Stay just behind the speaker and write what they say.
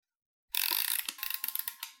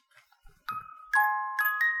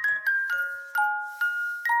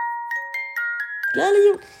Glædelig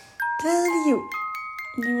jul. Glædelig jul.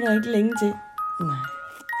 Nu er der ikke længe til. Nej.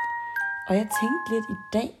 Og jeg tænkte lidt i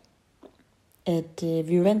dag, at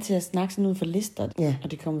vi er jo vant til at snakke sådan ud for lister, Ja.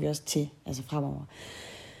 og det kommer vi også til, altså fremover.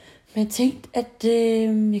 Men jeg tænkte, at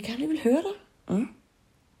jeg gerne lige vil høre dig. Mm.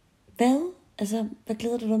 Hvad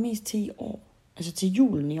glæder du dig mest til i år? Altså til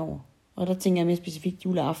julen i år. Og der tænker jeg mere specifikt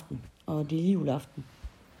juleaften og lille juleaften.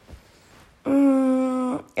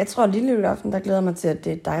 Jeg tror, at lille juleaften, der glæder jeg mig til, at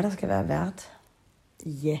det er dig, der skal være vært.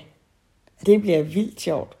 Ja, det bliver vildt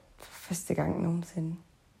sjovt. For første gang nogensinde.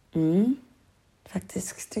 Mm.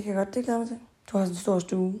 Faktisk, det kan jeg godt, det glæder jeg mig til. Du har sådan en stor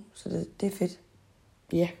stue, så det er fedt.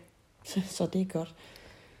 Ja, så det er godt.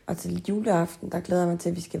 Og til juleaften, der glæder jeg mig til,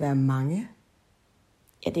 at vi skal være mange.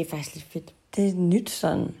 Ja, det er faktisk lidt fedt. Det er nyt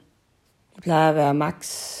sådan. Det plejer at være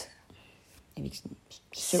max Jeg ved ikke sådan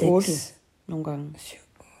 6. 8 nogle gange. 7,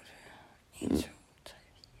 8, 1, 2, 3, 4,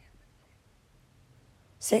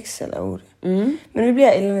 6 eller 8. Mm. Men vi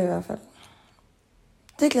bliver 11 i hvert fald.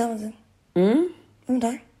 Det glæder jeg mig til. Mm. Hvad med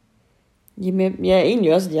dig? Jamen, jeg er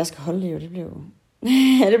egentlig også, at jeg skal holde det jo. Det bliver jo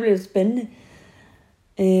ja, det bliver spændende.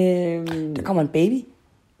 Der kommer en baby.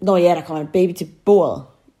 Nå ja, der kommer en baby til bordet.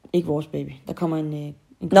 Ikke vores baby. Der kommer en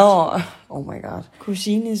Oh my god.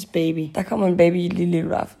 kusines baby. Der kommer en baby i lille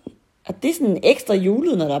juleaften. Og det er sådan ekstra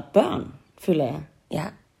julet, når der er børn, føler jeg. Ja.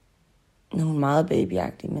 Nu er hun meget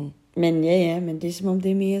babyagtig, men Men ja, men det er som om,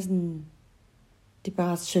 det er mere sådan... Det er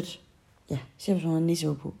bare sødt. ja. Se, hvis hun har en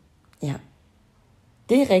nissehue på. Ja.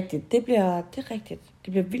 Det er rigtigt. Det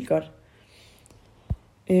bliver vildt godt.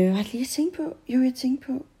 Har jeg lige tænkt på? Jo, jeg tænkte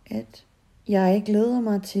på, at jeg glæder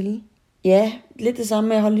mig til... Ja, lidt det samme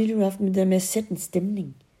med at holde lille juleaften, men det der med at sætte en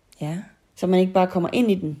stemning. Ja. Så man ikke bare kommer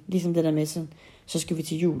ind i den, ligesom det der med sådan, så skal vi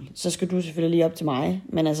til jul. Så skal du selvfølgelig lige op til mig,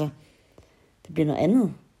 men altså, det bliver noget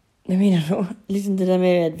andet. Hvad mener du? Ligesom det der med,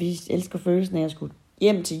 at vi elsker følelsen af, at jeg skulle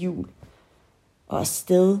hjem til jul. Og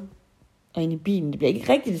afsted og ind i bilen. Det bliver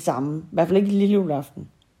ikke rigtig det samme. I hvert fald ikke lille juleaften.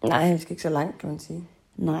 Nej, vi skal ikke så langt, kan man sige.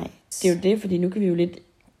 Nej, det er jo det, fordi nu kan vi jo lidt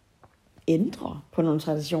ændre på nogle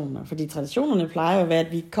traditioner. Fordi traditionerne plejer jo at være,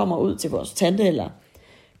 at vi kommer ud til vores tante eller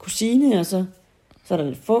kusine, og så er der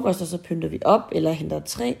lidt frokost, og så pynter vi op eller henter et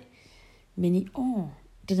træ. Men i år,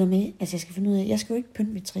 det der med, altså jeg skal finde ud af, jeg skal jo ikke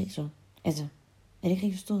pynte mit træ så. Altså, er det ikke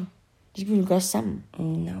rigtig forstået? Det skal vi jo gøre sammen.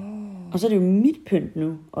 No. Og så er det jo mit pynt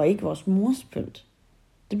nu, og ikke vores mors pynt.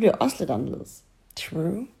 Det bliver også lidt anderledes.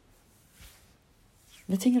 True.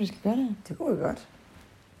 Hvad tænker du, skal gøre der? Det kunne vi godt.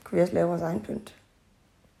 Kunne vi også lave vores egen pynt?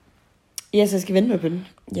 Ja, så jeg skal vente med pynten.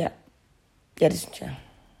 Ja. Ja, det synes jeg.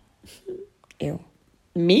 Jo.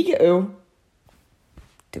 Mega øv.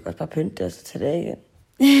 Det kan også bare pynte det, og så tage det af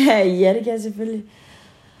igen. Ja, det kan jeg selvfølgelig.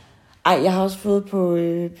 Ej, jeg har også fået på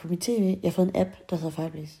mit tv, jeg har fået en app, der hedder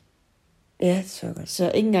Fireplace. Ja, det så godt.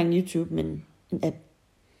 Så ikke engang YouTube, men en app.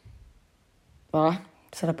 Ja.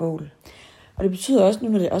 Så er der bål. Og det betyder også nu,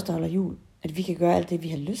 når det er os, der holder jul, at vi kan gøre alt det, vi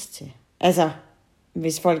har lyst til. Altså,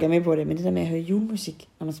 hvis folk er med på det, men det der med at høre julemusik,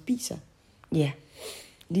 når man spiser. Ja.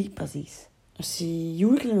 Lige præcis. Og sige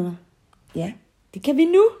juleglæder. Ja. Det kan vi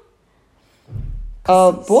nu.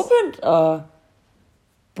 Og bordpynt og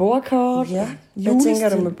bordkort. Ja. og Hvad julestil.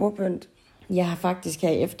 tænker du med bordpynt? Jeg har faktisk her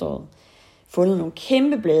i efteråret fundet nogle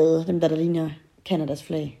kæmpe blade, dem der ligner Canadas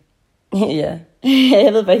flag. Ja.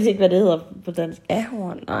 Jeg ved faktisk ikke, hvad det hedder på dansk.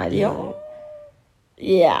 Ahorn? Nej, det Jo.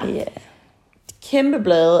 Ja. Ja. Kæmpe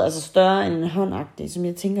blade, altså større end en håndagtig, som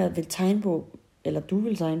jeg tænker, vil tegne på, eller du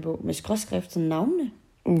vil tegne på, med skråskrift som navne.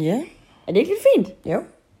 Ja. Er det ikke lidt fint? Jo.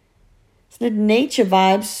 Sådan lidt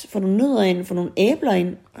nature vibes, få nogle nødder ind, få nogle æbler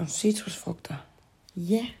ind. Og citrusfrugter.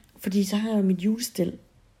 Ja, fordi så har jeg jo mit julestil.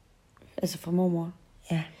 Altså fra mormor.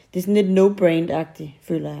 Ja. Det er sådan lidt no-brand-agtigt,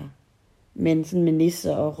 føler jeg. Men sådan med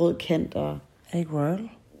nisser og rød kant og... Er det ikke royal?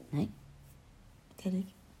 Nej, det er det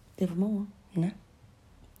ikke. Det er fra mormor. Ja.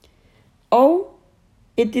 Og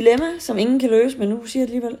et dilemma, som ingen kan løse, men nu siger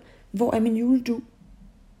jeg alligevel, hvor er min juledu?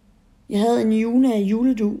 Jeg havde en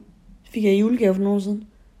juledu. Fik jeg i julegave for nogle år siden.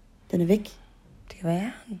 Den er væk. Det kan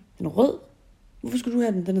være. Den er rød. Hvorfor skulle du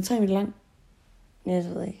have den? Den er 3 meter lang. Jeg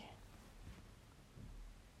ved ikke.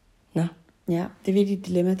 Nå. Ja, det er virkelig et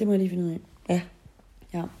dilemma. Det må jeg lige finde ud af. Ja.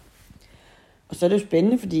 Ja. Og så er det jo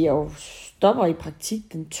spændende, fordi jeg jo stopper i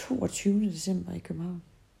praktik den 22. december i København.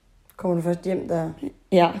 Kommer du først hjem der?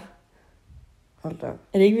 Ja. Hold da op.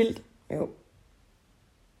 Er det ikke vildt? Jo.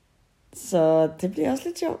 Så det bliver også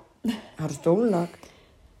lidt sjovt. Har du stole nok?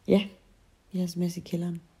 Ja. Jeg har sms i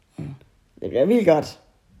kælderen. Det bliver vildt godt.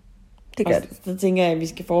 Det gør Og så tænker jeg, at vi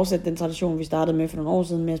skal fortsætte den tradition, vi startede med for nogle år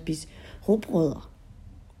siden, med at spise rugbrødder.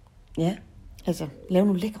 Ja. Altså, lave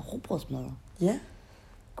nogle lækre rugbrødsmadder. Ja.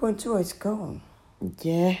 Gå en tur i skoven.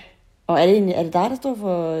 Ja. Og er det dig, der står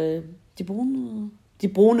for de De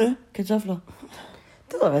brune kartofler.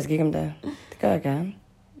 Det ved jeg faktisk ikke, om det er. Det gør jeg gerne.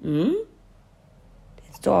 Mm. Det er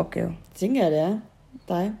en stor opgave. Det tænker jeg, det er.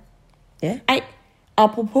 Dig. Ja. Ej,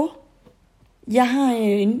 apropos. Jeg har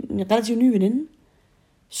en relativt ny veninde,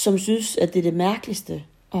 som synes, at det er det mærkeligste,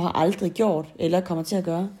 og har aldrig gjort, eller kommer til at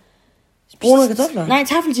gøre. Brune kartofler? Nej,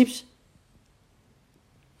 taffelchips.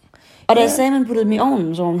 Og da jeg sagde, at man puttede dem i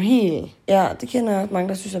ovnen, så var hun helt... Ja, det kender jeg også mange,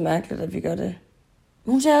 der synes er mærkeligt, at vi gør det.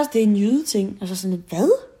 Hun sagde også, at det er en jydeting. Og så sådan lidt,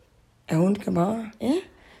 hvad? Er hun kammerat? Ja.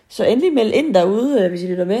 Så endelig meld ind derude, hvis I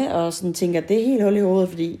lytter med, og sådan tænker, at det er helt hul i hovedet,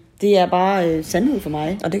 fordi det er bare sandhed for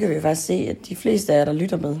mig. Og det kan vi jo faktisk se, at de fleste af jer, der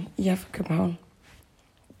lytter med, I er fra København.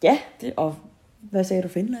 Ja, det, og hvad sagde du,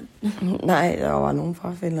 Finland? Nej, der var nogen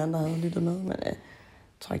fra Finland, der havde lyttet med, men jeg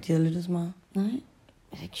tror ikke, de havde lyttet så meget. Nej,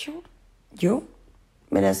 er det ikke sjovt? Jo,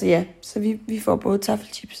 men altså ja, så vi får både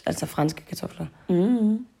taffelchips, altså franske kartofler,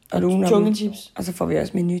 Mm-hmm. og nogle af dem, tungechips, og så får vi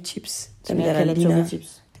også menuchips, som jeg kalder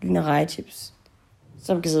tungechips, det ligner rejechips.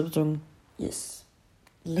 som kan sidde på tungen. Yes.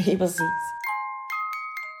 Lige præcis.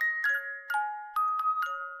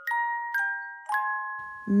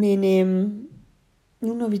 Men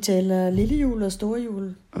nu når vi taler lille jul og store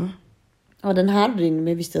jul, og hvordan har du det egentlig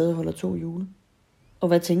med, at vi stadig holder 2 jule? Og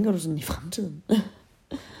hvad tænker du sådan i fremtiden?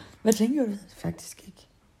 Hvad tænker du? Faktisk ikke.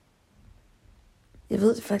 Jeg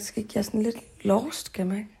ved det faktisk ikke. Jeg er sådan lidt lost, kan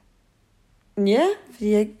man ikke? Ja.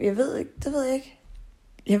 Fordi jeg ved ikke, det ved jeg ikke.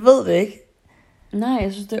 Jeg ved det ikke. Nej,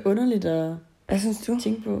 jeg synes, det er underligt at Hvad synes du?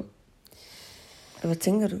 tænke på. Hvad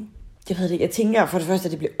tænker du? Jeg ved det ikke. Jeg tænker for det første,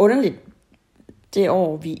 at det bliver underligt det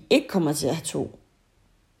år, vi ikke kommer til at have 2.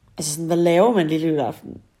 Altså sådan, hvad laver man lille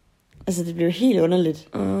juleaften? Altså, det bliver jo helt underligt.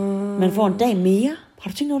 Man får en dag mere. Har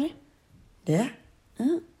du tænkt over det? Ja. Ja.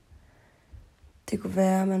 Det kunne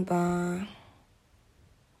være, at man bare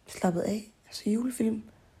slappede af. Altså julefilm.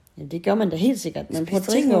 Ja, det gør man da helt sikkert. Men prøv at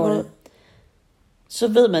Spiste tænke over risengrød. det. Så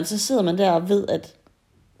ved man, så sidder man der og ved, at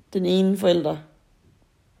den ene forælder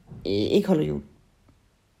ikke holder jul.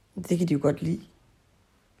 Det kan de jo godt lide.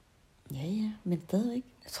 Ja, men stadigvæk.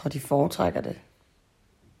 Jeg tror, de foretrækker det,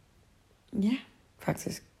 Ja,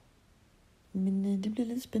 faktisk. men det bliver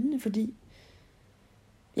lidt spændende, fordi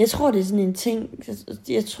jeg tror, det er sådan en ting,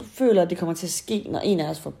 føler, at det kommer til at ske, når en af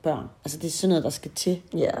os får børn. Altså, det er sådan noget, der skal til.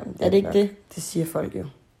 Ja, Er det ikke nok. det? Det siger folk jo.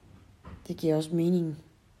 Det giver også mening.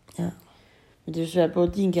 Ja. Men det er jo svært,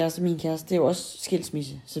 både din kæreste og min kæreste, det er jo også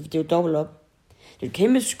skilsmisse. Så det er jo dobbelt op. Det er et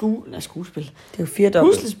kæmpe skuespil. Det er jo 4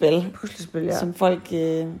 dobbelt. Puslespil, ja. som folk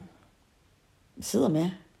sidder med.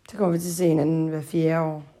 Så kommer vi til at se hinanden hver 4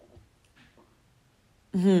 år.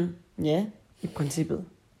 Mm-hmm. Ja. I princippet.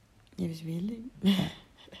 Ja, hvis vi er heldige.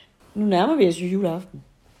 Nu nærmer vi os jo juleaften.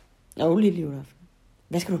 Og lille juleaften.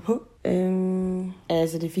 Hvad skal du på?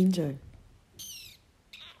 Altså det fine tøj.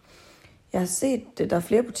 Jeg har set, der er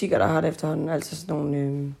flere butikker, der har det efterhånden. Altså sådan nogle,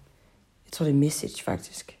 jeg tror det er Message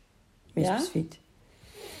faktisk. Mere Ja. specifikt.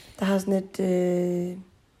 Der har sådan et,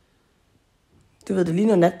 du ved, det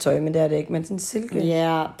ligner nattøj, men det er det ikke. Men sådan en silke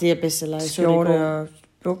Ja, det er bestseller. Jeg så det i skjorte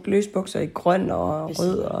går. og løs bukser i grøn og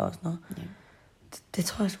Bestseller. rød og sådan noget. Ja. Det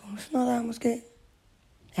tror jeg sgu sådan noget der måske.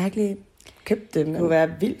 Jeg har ikke lige købt det, Det men kunne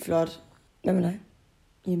være vildt flot. hvad med dig?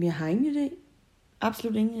 Jamen, jeg har ingen idé.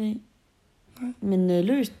 Absolut ingen idé. Men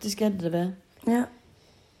løst, det skal det da være. Ja,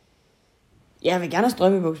 Jeg vil gerne have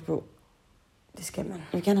strømmebuks på. det skal man. Jeg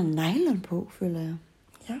vil gerne have nylon på, føler jeg.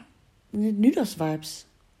 Ja. Lidt nytårsvibes.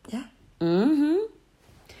 Ja. Mhm.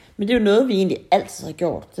 Men det er jo noget, vi egentlig altid har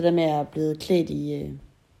gjort. Det der med at blive klædt i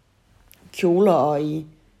kjoler og i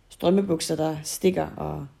strømmebukser, der stikker.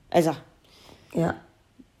 Og, altså, Ja.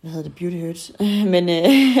 hvad hedder det? Beauty hurts. Men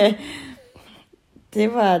det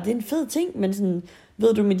er en fed ting. Men sådan,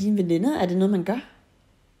 ved du med dine veninder, er det noget, man gør?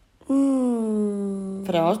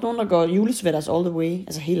 For der er også nogen, der går julesvætters all the way.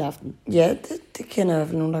 Altså hele aften. Ja, det kender jeg i hvert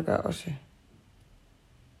fald nogen, der gør også.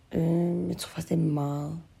 Jeg tror faktisk, det er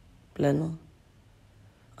meget blandet.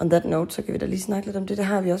 On that note, så kan vi da lige snakke lidt om det. Det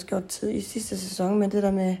har vi også gjort i sidste sæson, men det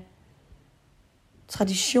der med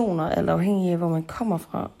traditioner, alt afhængig af, hvor man kommer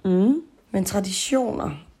fra. Mm. Men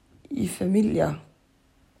traditioner i familier.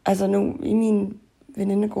 Altså nu, i min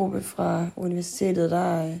venindegruppe fra universitetet,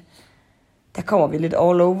 der kommer vi lidt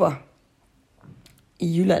all over.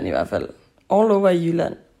 I Jylland i hvert fald. All over i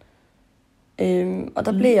Jylland. Og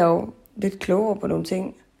der blev jeg jo lidt klogere på nogle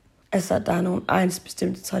ting. Altså, der er nogle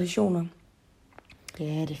egensbestemte traditioner. Ja,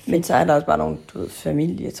 det er fedt. Men så er der også bare nogle,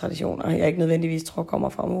 familietraditioner. Jeg ikke nødvendigvis tror kommer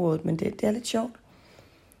fra området, men det er lidt sjovt.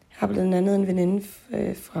 Jeg har blandt andet en veninde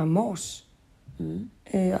fra Mors.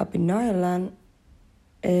 Oppe i Nørreland.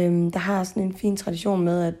 Der har sådan en fin tradition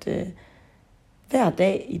med, at hver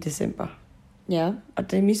dag i december, Ja.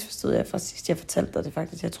 Og det misforstod jeg fra sidst, jeg fortalte dig det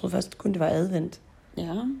faktisk. Jeg troede først kun, det var advent.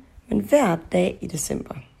 Ja. Men hver dag i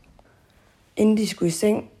december, inden de skulle i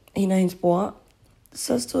seng, hende og hendes bror,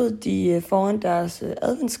 så stod de foran deres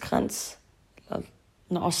adventskrans.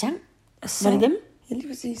 Nå, og sang? Og Var det dem? Ja, lige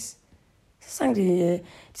præcis. Så sang de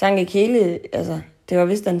sang ikke hele, altså, det var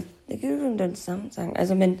vist den, jeg kan ikke den samme sang,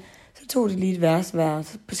 altså, men så tog de lige et vers hver,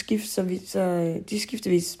 så på skift, så de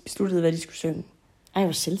skiftevis besluttede, hvad de skulle synge. Ej,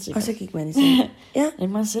 hvor selvsikkert. Og så gik man i seng. Ja. Det er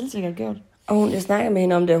meget selvsikkert gjort. Og jeg snakkede med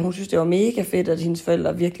hende om det, og hun synes, det var mega fedt, at hendes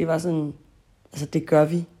forældre virkelig var sådan, altså, det gør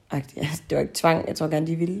vi. Altså, det var ikke tvang, jeg tror gerne,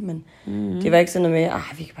 de ville, men det var ikke sådan noget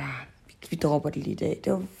med, vi kan bare, vi dropper det lige i dag.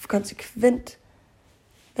 Det var konsekvent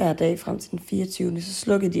hver dag frem til den 24. Så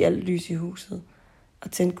slukkede de alt lys i huset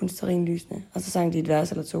og tændte kun stearinlysene. Og så sang de et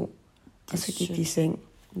vers eller to, og så gik de i seng.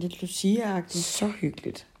 Lidt Lucia-agtigt. Så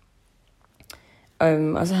hyggeligt.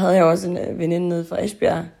 Og så havde jeg også en veninde nede fra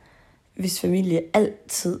Esbjerg, hvis familie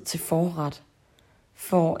altid til forret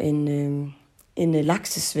får en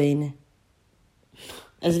laksesvane.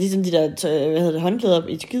 Altså ligesom de der, håndklæder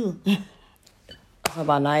i Tyrkiet. Og så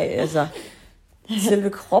bare nej, altså selve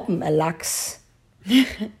kroppen er laks.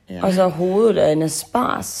 Ja. Og så hovedet af en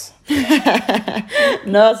asparges.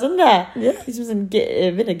 Nå, sådan der. Ja. Ligesom sådan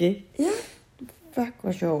en vintergæk. Ja. Fuck,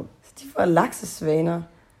 hvor sjovt. Så de får laksesvaner.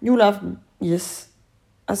 Juleaften. Yes.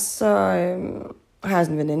 Og så har jeg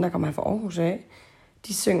sådan en veninde, der kommer her fra Aarhus af.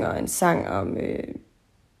 De synger en sang om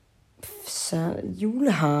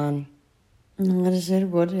juleharen. Nå, det ser du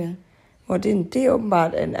godt, ja. Hvor det er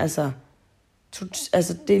åbenbart, altså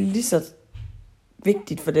det er lige så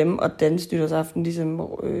vigtigt for dem at danse nytårsaften, ligesom Nu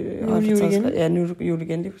er det jul igen. Ja, nu er det jul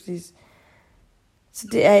igen, lige præcis. Så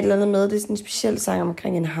det er et eller andet med, det er sådan en speciel sang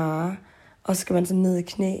omkring en hare, og så skal man så ned i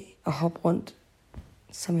knæ og hoppe rundt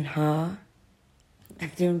som en hare.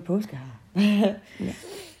 Det er jo en påskehare. Ja.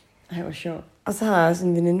 Ej, hvor sjovt. Og så har jeg også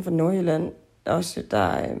en veninde fra Nordjylland, også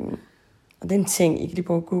der, og det er en ting, I kan lige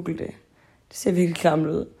prøve at google det. Det ser virkelig klamt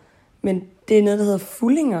ud. Men det er noget, der hedder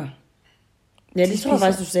fullinger. Ja, det tror jeg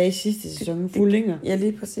faktisk, du sagde i sidste sæson. Fullinger. Ja,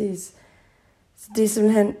 lige præcis. Så det er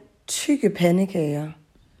simpelthen tykke pandekager. Det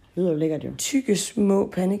lyder jo lækkert, jo. Tykke små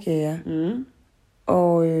pandekager. Mm.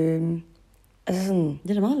 Og altså sådan Det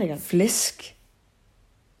er da meget lækkert. flæsk.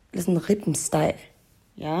 Eller sådan ribbensteg.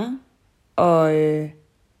 Ja. Og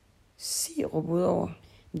sirup udover.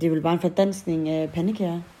 Det er vel bare en fordansning af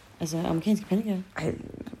pandekager. Altså amerikanske pandekager. Ej,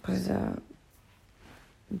 prøv at se.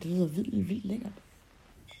 Det lyder vildt lækkert.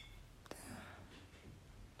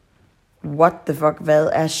 What the fuck, hvad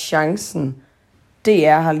er chancen?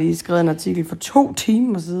 DR har lige skrevet en artikel for 2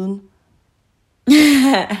 timer siden.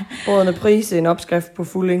 Brødrene Price, en opskrift på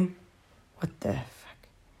fulling. What the fuck?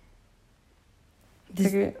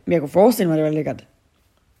 Men jeg kunne forestille mig, det var lækkert.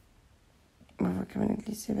 Hvorfor kan man ikke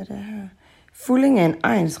lige se, hvad det er her? Fulling er en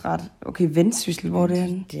egnsret. Okay, Vendsyssel, hvor det er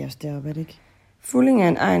henne? Det er også deroppe, er det ikke? Fulling er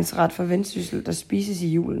en egnsret for Vendsyssel, der spises i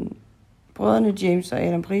julen. Brødrene James og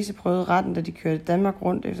Adam Price prøvede retten, da de kørte Danmark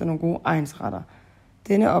rundt efter nogle gode egnsretter.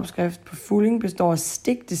 Denne opskrift på fulling består af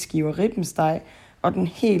stegte skiver ribbensteg og den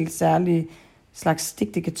helt særlige slags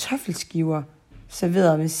stegte kartoffelskiver,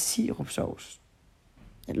 serveret med sirupsovs.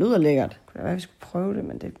 Det lyder lækkert. Det kunne være, vi skulle prøve det,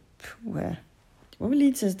 men det puha. Det må vi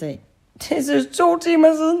lige teste af. Det er så 2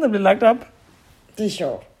 timer siden, der blev lagt op. Det er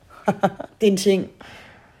sjovt. Det er en ting.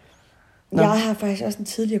 Nå. Jeg har faktisk også en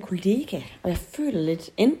tidligere kollega, og jeg føler lidt,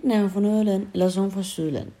 enten er hun fra Nordjylland, eller så er hun fra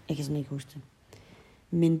Sydland. Jeg kan sådan ikke huske det.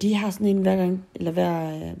 Men de har sådan en hver gang, eller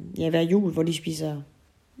hver jul, hvor de spiser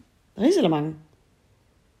risalamande.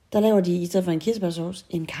 Der laver de, i stedet for en kirsebærsauce,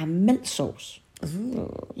 en karamelsauce.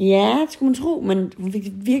 Ja, det skulle man tro, men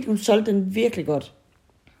hun solgte den virkelig godt.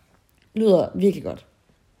 Lyder virkelig godt.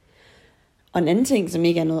 Og en anden ting, som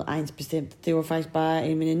ikke er noget egnsbestemt, det var faktisk bare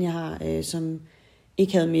en veninde, jeg har, som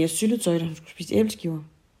ikke havde mere syltetøj, da hun skulle spise æbleskiver.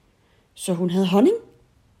 Så hun havde honning.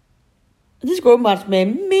 Og det skulle åbenbart smage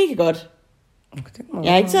mega godt. Okay,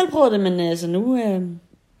 Jeg har ikke selv prøvet det, men altså nu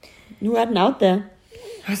er den out der.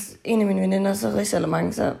 En af mine veninder, så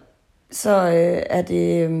risalamande, så er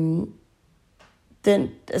det den,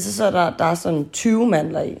 altså så er der er sådan 20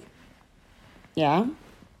 mandler i. Ja.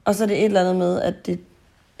 Og så er det et eller andet med, at det,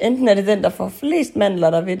 enten er det den, der får flest mandler,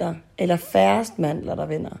 der vinder, eller færrest mandler, der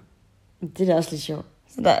vinder. Det er da også lidt sjovt.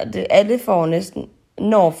 Så alle får næsten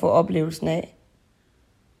når at få oplevelsen af,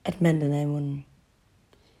 at mandlen er i munden.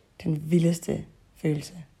 Den vildeste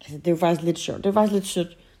følelse. Altså, det er jo faktisk lidt sjovt. Det er faktisk lidt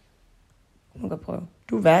sødt. Du må godt prøve.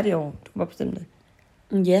 Du er værdig over. Du kan bare bestemme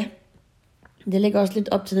det. Ja. Det ligger også lidt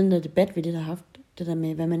op til den der debat, vi det har haft. Det der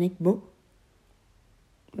med, hvad man ikke må.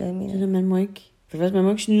 Hvad mener Det du? der, man må ikke... For først, man må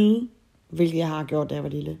ikke snyde. Hvilket jeg har gjort, da jeg var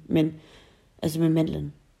lille. Men, altså med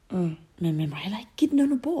mandlen. Men man må heller ikke give den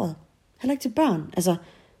under bordet. Heller ikke til børn. Altså,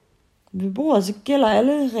 ved bordet, så gælder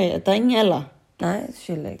alle regler. Der er ingen alder. Nej, det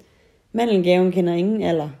synes jeg ikke. Mandelgaven kender ingen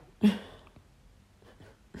alder.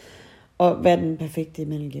 Og hvad er den perfekte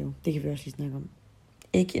mandelgave? Det kan vi også lige snakke om.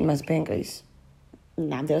 Ikke en marcipangris.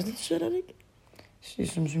 Nej, men det er også lidt sødt, er det ikke? Jeg synes,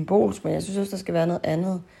 som symbolsk, men jeg synes også, der skal være noget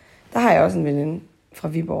andet. Der har jeg også en veninde fra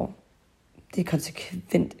Viborg. Det er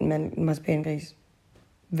konsekvent en marcipangris.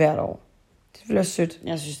 Hvert år. Det er selvfølgelig også sødt.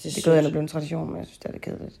 Jeg synes, det er Det er sødt. gået hen og blevet en tradition, men jeg synes, det er lidt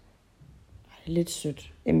kedeligt. Det er lidt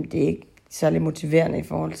sødt. Jamen, det er ikke særlig motiverende i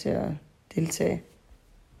forhold til at deltage.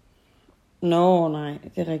 Nå, nej,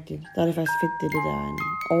 det er rigtigt. Der er det faktisk fedt, det der er en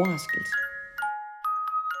overraskelse.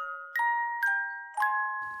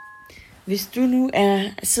 Hvis du nu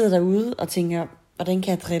sidder derude og tænker, hvordan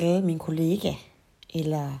kan jeg drille min kollega,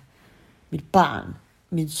 eller mit barn,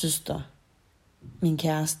 min søster, min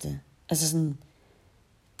kæreste, altså sådan,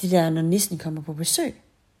 det der, når nissen kommer på besøg.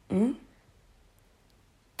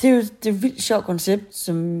 Det er jo et vildt sjovt koncept,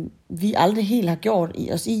 som vi aldrig helt har gjort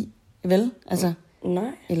os i, vel? Altså,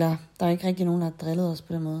 Nej. eller der er ikke rigtig nogen, der har drillet os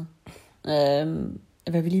på den måde.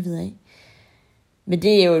 Hvad vi lige ved af. Men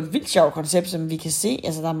det er jo et vildt sjovt koncept, som vi kan se.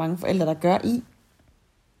 Altså, der er mange forældre, der gør i.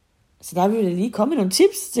 Så der vil vi lige komme med nogle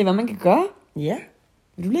tips til, hvad man kan gøre. Ja.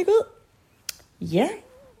 Vil du lægge ud? Ja.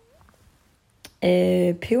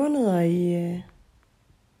 Pebernødder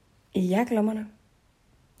i jakkelommerne.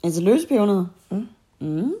 Altså løspebernødder?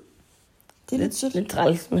 Mm. Det er lidt sødt. Lidt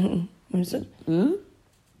træls, men sødt. Mm.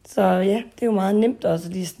 Så ja, det er jo meget nemt også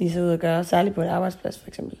at lige snige sig ud og gøre, særligt på en arbejdsplads for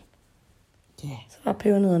eksempel. Ja. Så var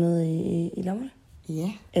pebernødder nede i lommerne.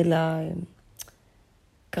 Ja. Eller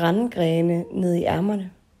grængrene nede i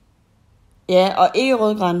ærmerne. Ja, og ikke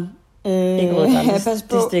rødgran. Ikke rødgran,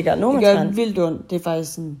 det stikker. Det gør vildt ondt. Det er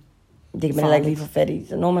faktisk sådan... Det kan man heller ikke lige få fat i.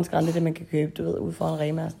 Så nordmandsgran, det er det, man kan købe, du ved, ud fra en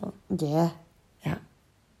Rema og sådan noget. Ja. Ja.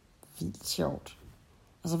 Vildt sjovt.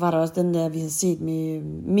 Og så var der også den der, vi har set med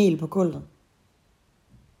mel på gulvet.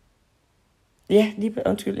 Ja,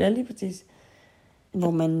 lige præcis.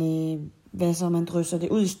 Hvor man, man drysser det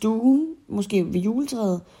ud i stuen, måske ved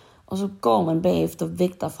juletræet, og så går man bagefter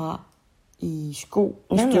væk derfra i sko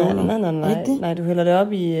og støvler. Nej, du hælder det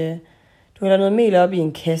op i, du hælder noget mel op i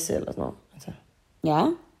en kasse eller sådan noget. Altså Ja.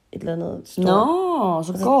 et eller andet stort. Nå,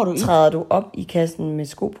 så går du i. træder du op i kassen med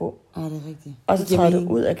sko på. Ja, det er rigtigt. Og så træder du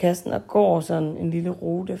ud af kassen og går sådan en lille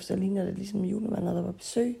rute, så ligner det ligesom julemanden, der var på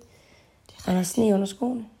besøg. Og der er sne under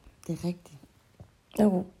skoene. Det er rigtigt. Det er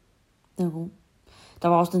god. Det var god. Der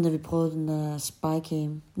var også den der, vi prøvede, den der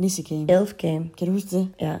spycam, nissecam. Elfcam. Kan du huske det?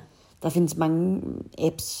 Ja. Der findes mange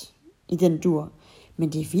apps i den dur. Men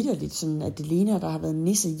det er vitterligt sådan, at det ligner, at der har været en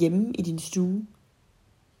nisse hjemme i din stue.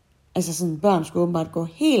 Altså sådan, børn skulle åbenbart gå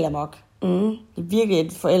helt amok. Mm. Det er virkelig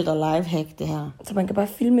et forældre lifehack, det her. Så man kan bare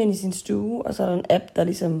filme ind i sin stue, og så er der en app, der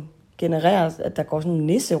ligesom genererer, at der går sådan en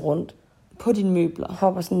nisse rundt. På dine møbler.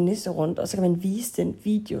 Hopper sådan en nisse rundt, og så kan man vise den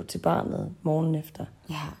video til barnet morgenen efter.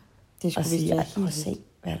 Ja, det Og skulle vi sige, være prøv at helt se,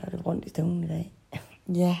 hvad er der lidt rundt i stuen i dag.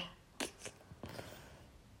 Ja.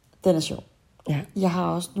 Den er sjov. Ja. Jeg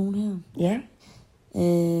har også nogle her. Ja.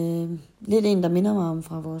 Lidt en, der minder mig om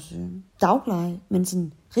fra vores dagpleje, men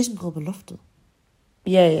sådan risengrød på loftet.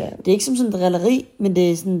 Ja. Det er ikke som sådan en drilleri, men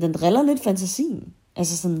det er sådan, den driller lidt fantasien.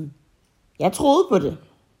 Altså sådan, jeg troede på det.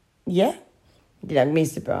 Ja. Det er nok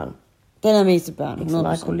mest til børn. Den er mest til børn, 100%. Ikke så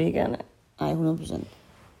meget kollegaerne. Nej, 100%.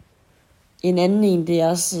 En anden en, det er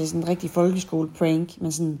også sådan en rigtig folkeskole-prank,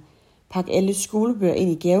 men sådan, pak alle skolebøger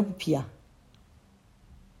ind i gavepapir.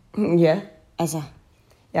 Ja. Altså,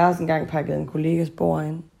 Jeg har også engang pakket en kollegas bord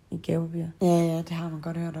ind i gavepapir. ja, det har man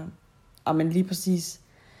godt hørt om. Og men lige præcis,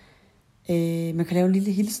 man kan lave en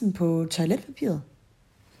lille hilsen på toiletpapiret.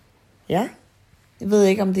 Ja. Jeg ved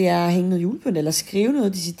ikke, om det er at hænge noget julepynt, eller skrive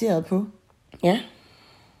noget decideret på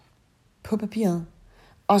papiret.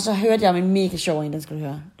 Og så hørte jeg om en mega sjov en, den skal du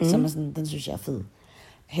høre. Som er sådan, den synes jeg er fed.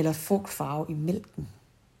 Hælder frugtfarve i mælken.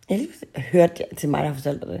 Jeg hørte til mig, der har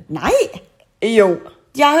fortalt dig det. Nej! Jo.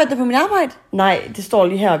 Jeg har hørt det på mit arbejde. Nej, det står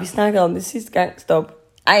lige her. Vi snakkede om det sidste gang. Stop.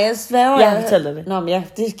 Ej, jeg sværger. Jeg har fortalt dig det. Nå, men ja,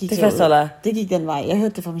 det gik Det så fastholder jeg. Det gik den vej. Jeg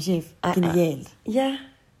hørte det fra min chef. Genialt. Ja.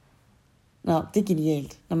 Nå, det er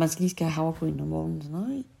genialt. Når man lige skal have havregryn om morgenen. Så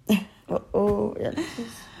nej. Ja.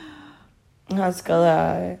 Jeg har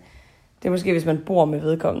skrevet, det er måske, hvis man bor med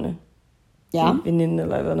vedkommende. Ja. En veninde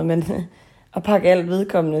eller noget, men at pakke alt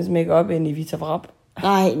vedkommendes make-up ind i Vita Wrap.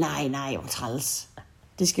 Nej, hvor træls.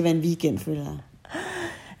 Det skal være en weekend, føler jeg.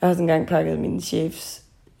 Jeg har også engang pakket min chefs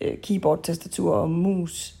keyboard, tastatur og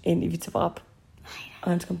mus ind i Vita Wrap.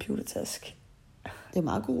 Og hans computertask. Det er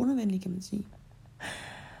meget coronavenligt, kan man sige.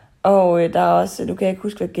 Og der er også, nu kan jeg ikke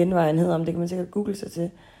huske, hvad genvejen hedder, men det kan man sikkert google sig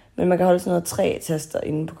til. Men man kan holde sådan noget 3 taster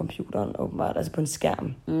inde på computeren, åbenbart, altså på en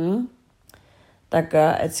skærm. Der gør,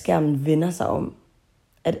 at skærmen vender sig om.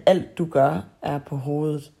 At alt du gør, er på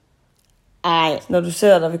hovedet. Ej. Så når du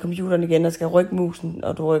ser dig ved computeren igen, og skal rykke musen,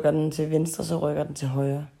 og du rykker den til venstre, så rykker den til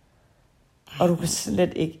højre. Og du kan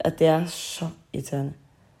slet ikke, at det er så irriterende.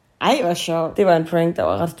 Ej, hvor sjovt. Det var en prank, der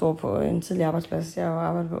var ret stor på en tidlig arbejdsplads, jeg har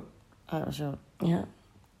arbejdet på. Ej, hvor sjovt. Ja.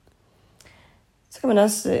 Så kan man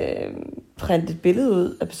også printe et billede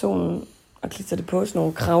ud af personen, og klister det på sådan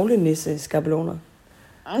nogle kravlenisse-skabeloner.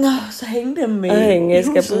 Nå, så hænge dem med Og hænge i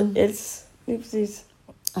huset. skabeloner. Yes, lige præcis.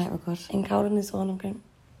 Ej, hvor godt. En kravlenisse rundt omkring.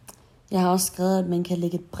 Jeg har også skrevet, at man kan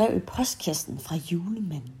lægge et brev i postkassen fra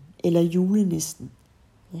julemanden. Eller julenissen.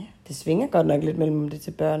 Ja, det svinger godt nok lidt mellem det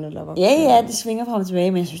til børn eller voksne. Ja, det svinger frem og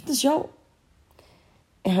tilbage, men jeg synes, det er sjovt.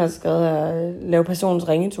 Jeg har skrevet at lave personens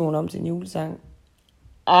ringetone om til en julesang.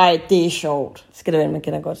 Ej, det er sjovt. Det skal det være, man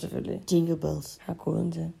kender godt selvfølgelig. Jingle bells. Har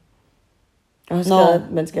koden til. Jeg har skrevet,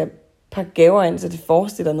 at man skal pakke gaver ind, så det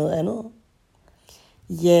forestiller noget andet.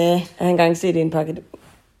 Ja. Yeah. Jeg har engang set en pakke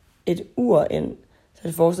et ur ind, så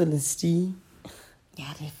det forestiller en stige. Ja,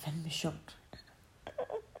 det er fandme sjovt.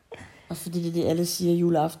 Og fordi det er det, alle siger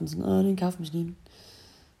juleaften. Sådan, det er en kaffemaskine.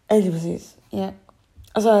 Ja, det er præcis. Ja.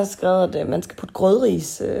 Og så har jeg skrevet, at man skal putte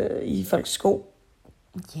grødris i folks sko.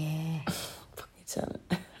 Ja. Yeah. Irriterende.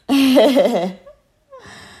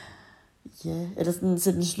 Ja. Eller sådan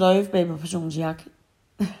sætte en sløjfe bag på personens jakke.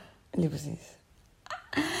 Lige præcis.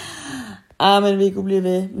 Men vi kunne blive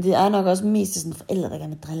ved. Men det er nok også mest sådan forældre, der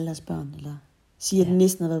gerne vil drille deres børn. Eller sige, at den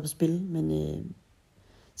næsten har været på spil. Men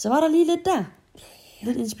så var der lige lidt der.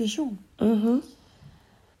 Lidt inspiration.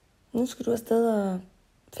 Nu skal du afsted og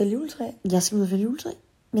fælde juletræ. Jeg skal ud og fælde juletræ.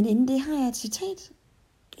 Men inden det har jeg et citat.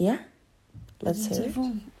 Ja. Lad os Din tage det.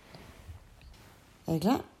 telefon. Er I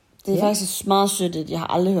klar? Det er faktisk meget sødt. Jeg har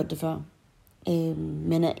aldrig hørt det før.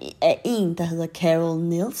 Men af en, der hedder Carol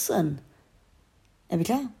Nielsen. Er vi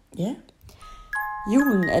klar? Ja.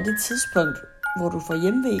 Julen er det tidspunkt, hvor du får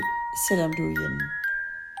hjemve, selvom du er hjemme.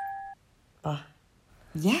 Bare.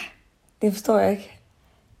 Ja. Det forstår jeg ikke.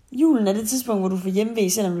 Julen er det tidspunkt, hvor du får hjemve,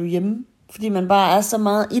 selvom du er hjemme. Fordi man bare er så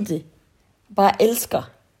meget i det. Bare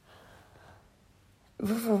elsker.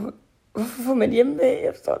 Hvorfor får man hjemme?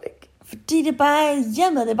 Jeg forstår det ikke. Fordi det bare er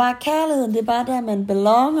hjemmet, det er bare kærligheden, det er bare der, man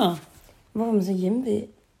belonger. Hvorfor er man så hjemme ved?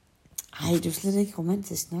 Ej, du er slet ikke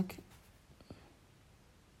romantisk nok.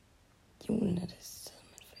 Julen er det sted,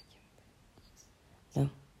 man får hjemme.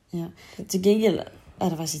 Ja. Til gengæld er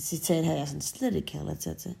der faktisk et citat her, jeg sådan slet ikke kan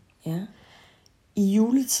relatere til. Ja. I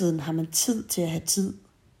juletiden har man tid til at have tid.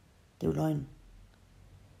 Det er jo løgn.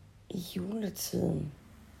 I juletiden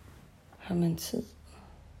har man tid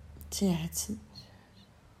til at have tid.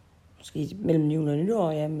 Måske mellem jul og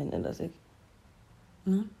nytår, ja, men ellers ikke.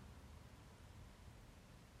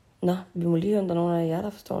 Nå, vi må lige høre, om der er nogen af jer, der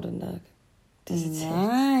forstår den der.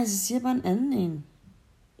 Nej, så siger jeg bare en anden en.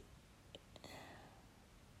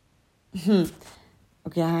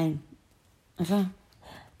 Okay, jeg har en. Er klar?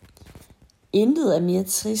 Intet er mere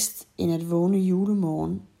trist, end at vågne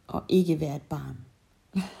julemorgen og ikke være et barn.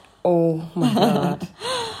 Oh my god.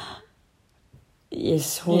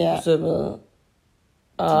 Yes, hovedbesømmet.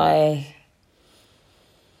 Ej.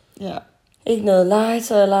 Ja. Ikke noget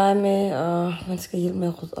legetøj at lege med, og man skal hjælpe med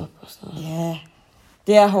at rydde op og sådan noget. Ja,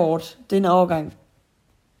 det er hårdt. Det er en overgang.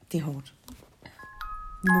 Det er hårdt.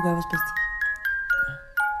 Vi må gøre vores bedste.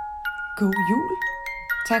 God jul.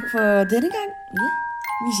 Tak for denne gang. Ja.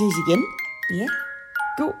 Vi ses igen. Ja.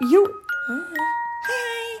 God jul. Hej.